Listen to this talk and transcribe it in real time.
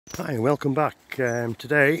Hi, welcome back.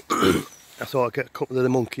 Today I thought I'd get a couple of the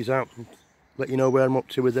monkeys out and let you know where I'm up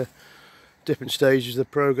to with the different stages of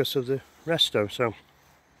the progress of the resto. So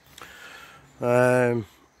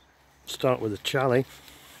start with the chalet.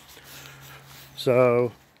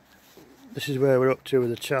 So this is where we're up to with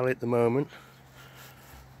the chalet at the moment.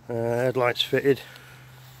 Headlights fitted.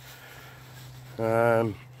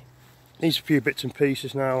 Needs a few bits and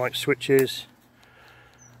pieces now, like switches.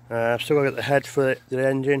 I've still got to get the head for the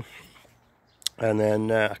engine, and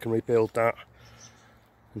then I can rebuild that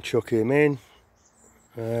and chuck him in.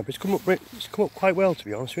 But it's come up quite well, to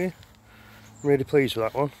be honest with you. I'm really pleased with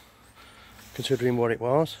that one, considering what it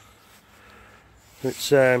was. It's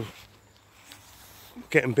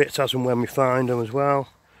getting bits as and when we find them as well.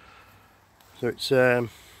 So it's be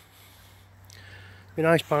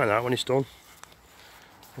nice buying that when it's done.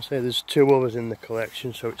 I say there's two others in the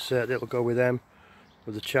collection, so it's it'll go with them,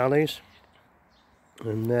 with the chalets.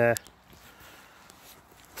 And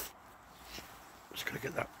just gotta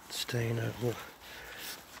get that stain out. Look,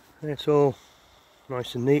 it's all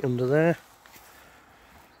nice and neat under there.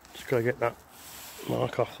 Just gotta get that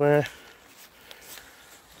mark off there.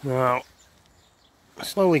 Now,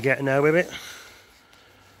 slowly getting there with it.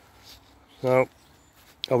 So,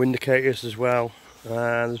 our indicators as well.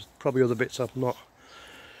 There's probably other bits I've not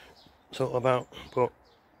thought about, but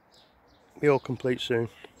be all complete soon.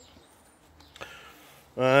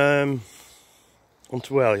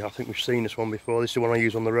 Onto, well, I think we've seen this one before. This is the one I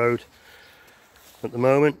use on the road at the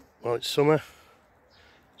moment. Well, it's summer.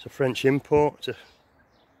 It's a French import. It's a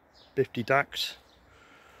 50 DAX.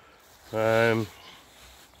 It's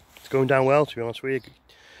going down well, to be honest with you.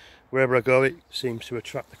 Wherever I go, it seems to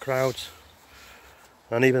attract the crowds,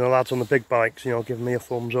 and even the lads on the big bikes, you know, giving me a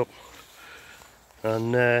thumbs up.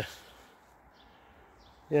 And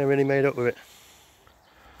yeah, really made up with it.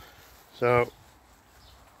 So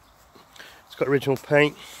it's got original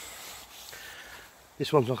paint.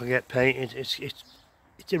 This one's not gonna get painted.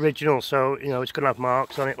 It's original, so you know it's gonna have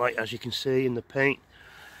marks on it, like as you can see in the paint.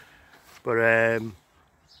 But I'm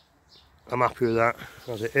happy with that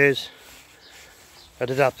as it is. I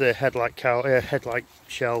did have the headlight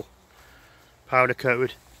shell powder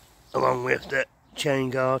coated along with the chain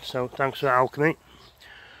guard, so thanks for that, Alchemy.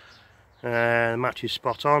 The match is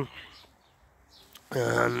spot on,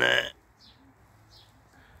 and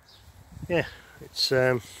yeah, it's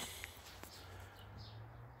come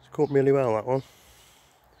really well, that one.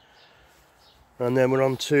 And then we're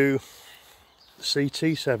on to the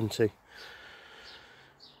CT70.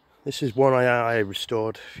 This is one I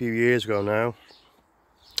restored a few years ago now.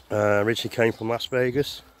 Originally came from Las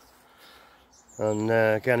Vegas, and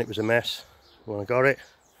again it was a mess when I got it.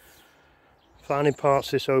 Finding parts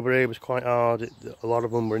of this over here was quite hard. A lot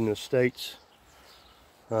of them were in the States,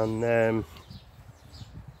 and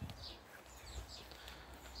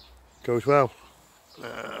goes well.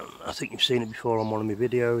 I think you've seen it before on one of my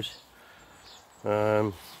videos.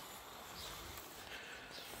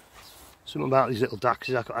 Something about these little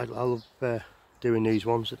DAXs, I love doing these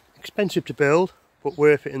ones. Expensive to build, but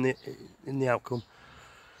worth it in the outcome.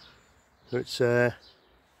 So it's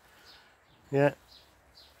yeah.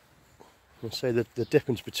 I'd say that the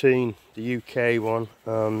difference between the UK one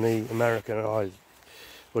and the American, well,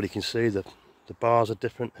 you can see the bars are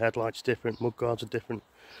different, headlights different, mudguards are different,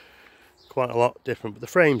 quite a lot different, but the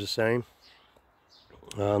frame's the same.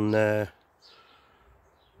 And not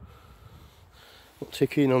too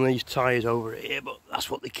keen on these tyres over here, but that's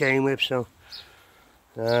what they came with, so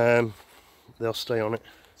they'll stay on it.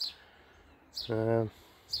 Yeah,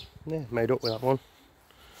 made up with that one.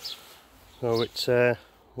 So it's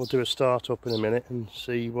we'll do a start up in a minute and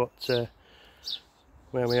see what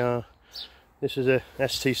where we are. This is a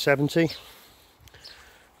ST70.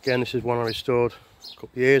 Again, this is one I restored a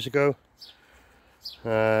couple of years ago.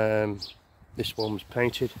 This one was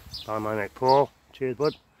painted by my mate Paul. Cheers,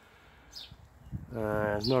 bud.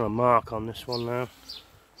 There's not a mark on this one now.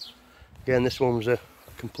 Again, this one was a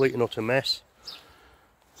complete and utter mess.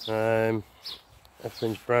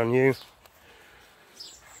 Everything's brand new.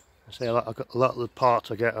 I say I've got a lot of the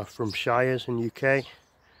parts I get are from Shires in UK.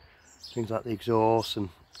 Things like the exhaust and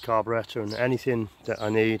carburetor and anything that I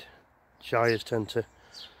need, Shires tend to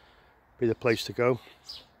be the place to go.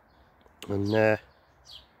 And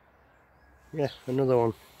yeah, another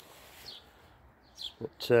one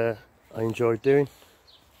that I enjoyed doing.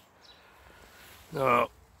 Oh.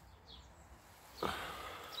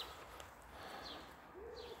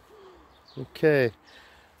 Okay,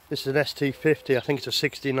 this is an ST50, I think it's a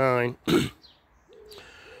 69.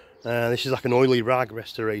 This is like an oily rag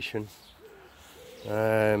restoration.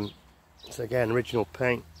 It's again original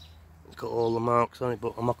paint. got all the marks on it,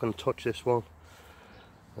 but I'm not going to touch this one.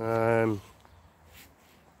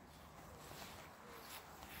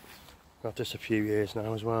 Got this a few years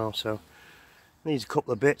now as well, so needs a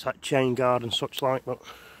couple of bits like chain guard and such like, but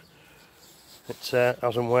it's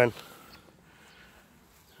as and when.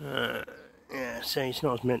 Yeah, see, it's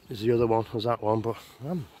not as mint as the other one, as that one, but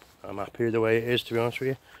I'm happy with the way it is, to be honest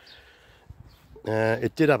with you.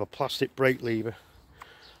 It did have a plastic brake lever,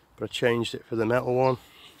 but I changed it for the metal one.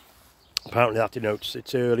 Apparently I didn't notice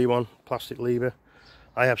it's early one, plastic lever.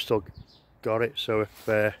 I have still got it, so if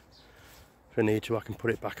I need to I can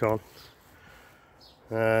put it back on.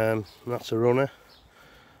 That's a runner.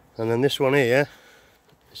 And then this one here,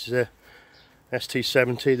 this is a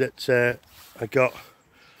ST70 that I got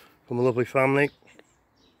from a lovely family.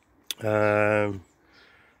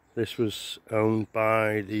 This was owned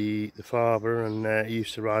by the father, and he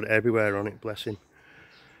used to ride everywhere on it, bless him.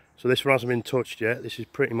 So this one hasn't been touched yet. This is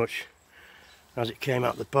pretty much as it came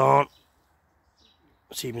out the barn.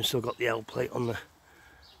 It's even still got the L plate on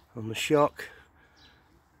the shock.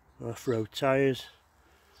 Off-road tyres,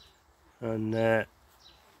 and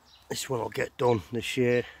this one will get done this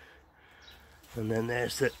year. And then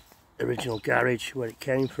there's the original garage where it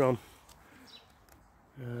came from,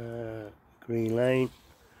 Green Lane,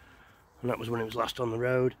 and that was when it was last on the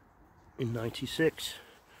road in '96.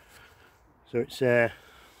 So it's yeah,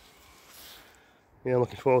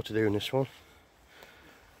 looking forward to doing this one.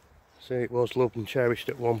 So it was loved and cherished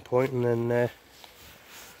at one point, and then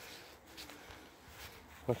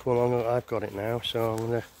I've come along, I've got it now, so I'm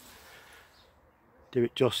going to do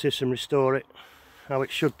it justice and restore it how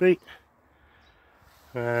it should be.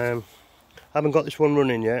 I haven't got this one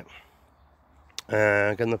running yet.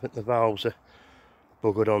 Again, the valves are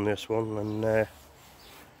buggered on this one, and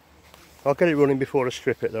I'll get it running before I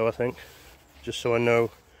strip it though, I think, just so I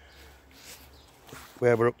know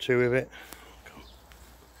where we're up to with it.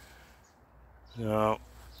 Now,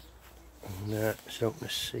 let's open the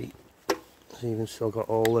seat. It's even still got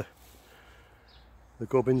all the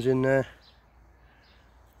gubbins in there,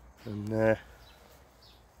 and at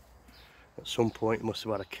some point it must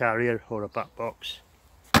have had a carrier or a back box.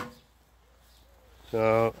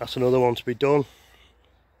 So that's another one to be done.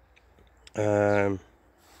 And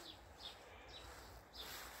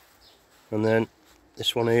then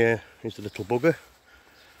this one here is the little bugger,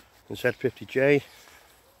 the Z50J,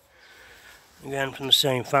 again from the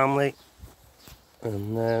same family.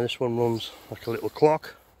 And this one runs like a little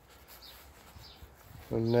clock,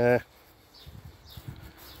 and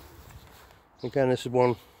again this is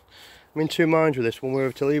one I'm in two minds with this one,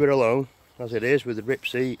 whether to leave it alone as it is with the rip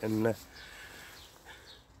seat and the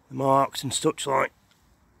marks and such like,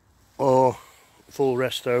 or full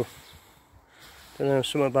resto. Don't know,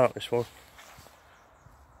 something about this one,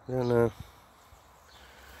 I don't know.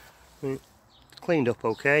 I mean, it's cleaned up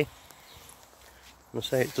okay, I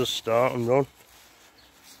say it does start and run.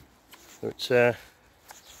 It's I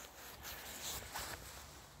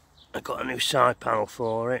got a new side panel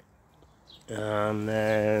for it,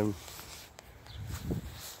 and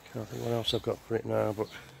can't think what else I've got for it now, but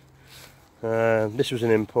this was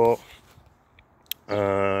an import,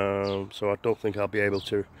 so I don't think I'll be able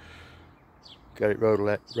to get it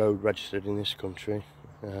road registered in this country.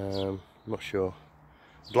 I'm not sure.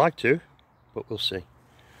 I'd like to, but we'll see.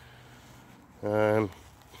 Right,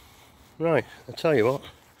 I'll tell you what.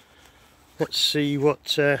 Let's see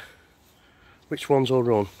what which ones will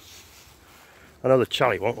run. I know the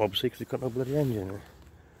Charlie won't, obviously, because it's got no bloody engine in it.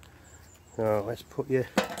 So let's put you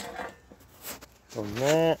on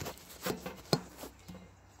there.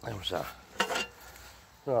 How's that?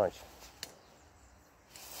 Right.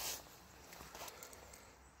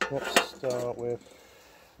 Let's start with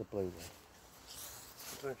the blue one.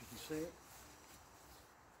 I don't know if you can see it.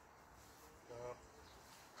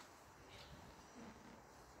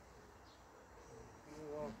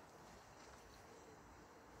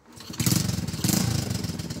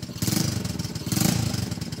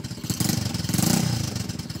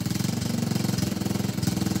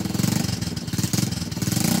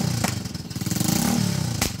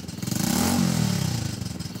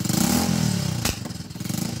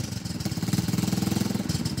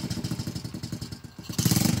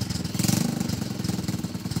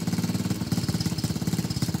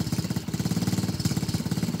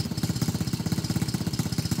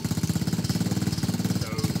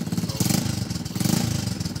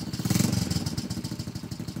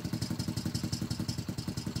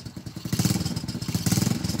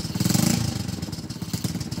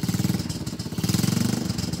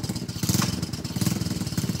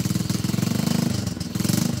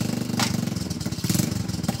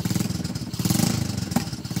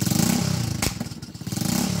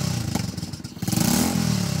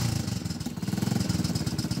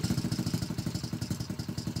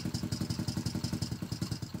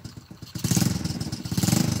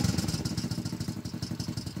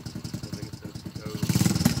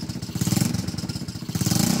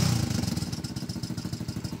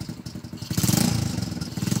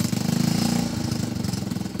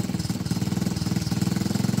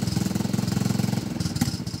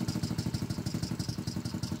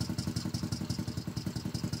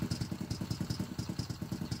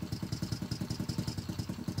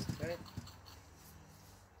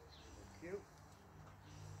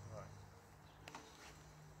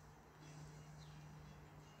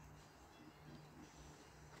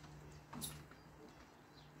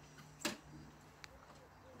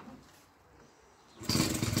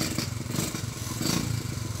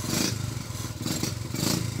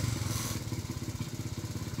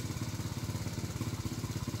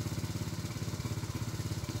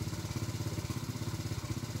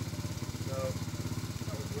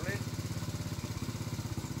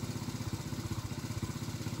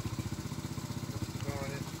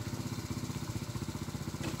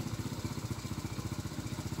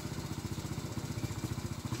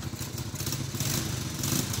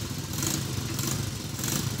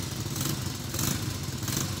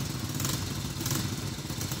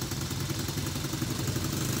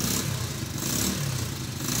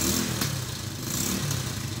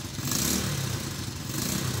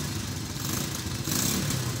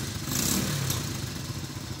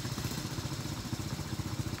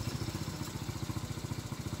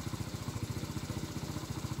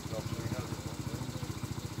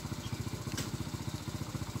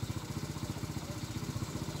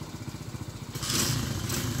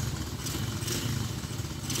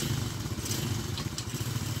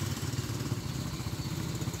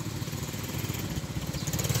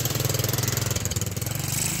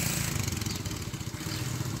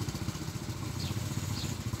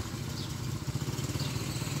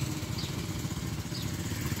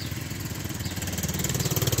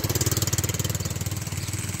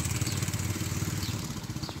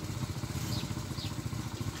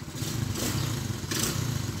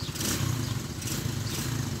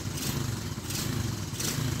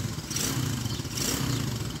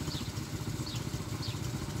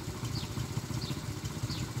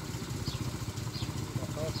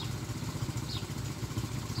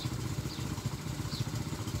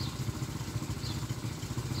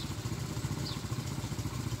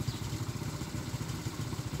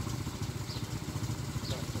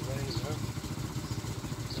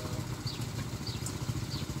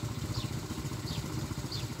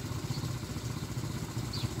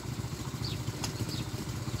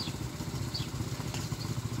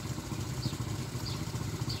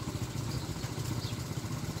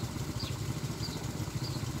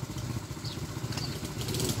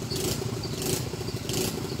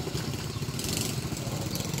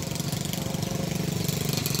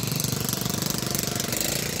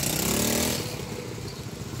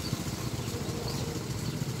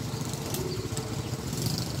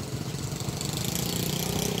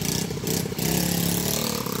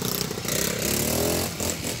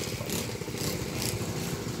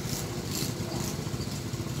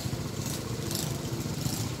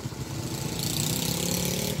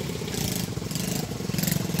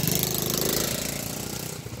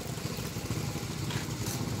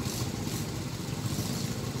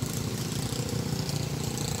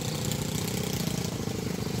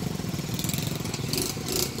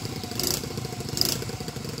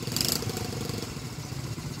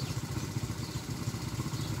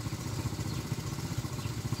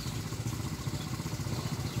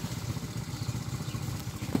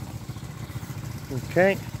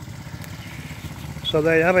 Okay, so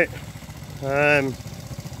there you have it.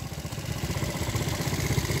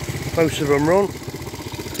 Most of them run.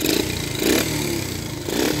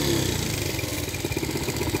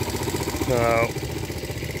 So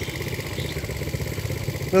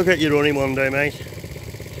we'll get you running one day, mate,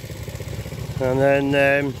 and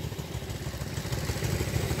then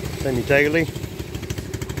your daily.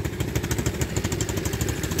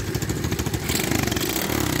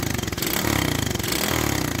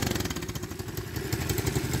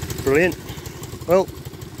 Brilliant. Well,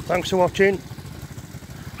 thanks for watching.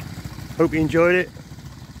 Hope you enjoyed it,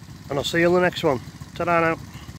 and I'll see you on the next one. Ta-da now.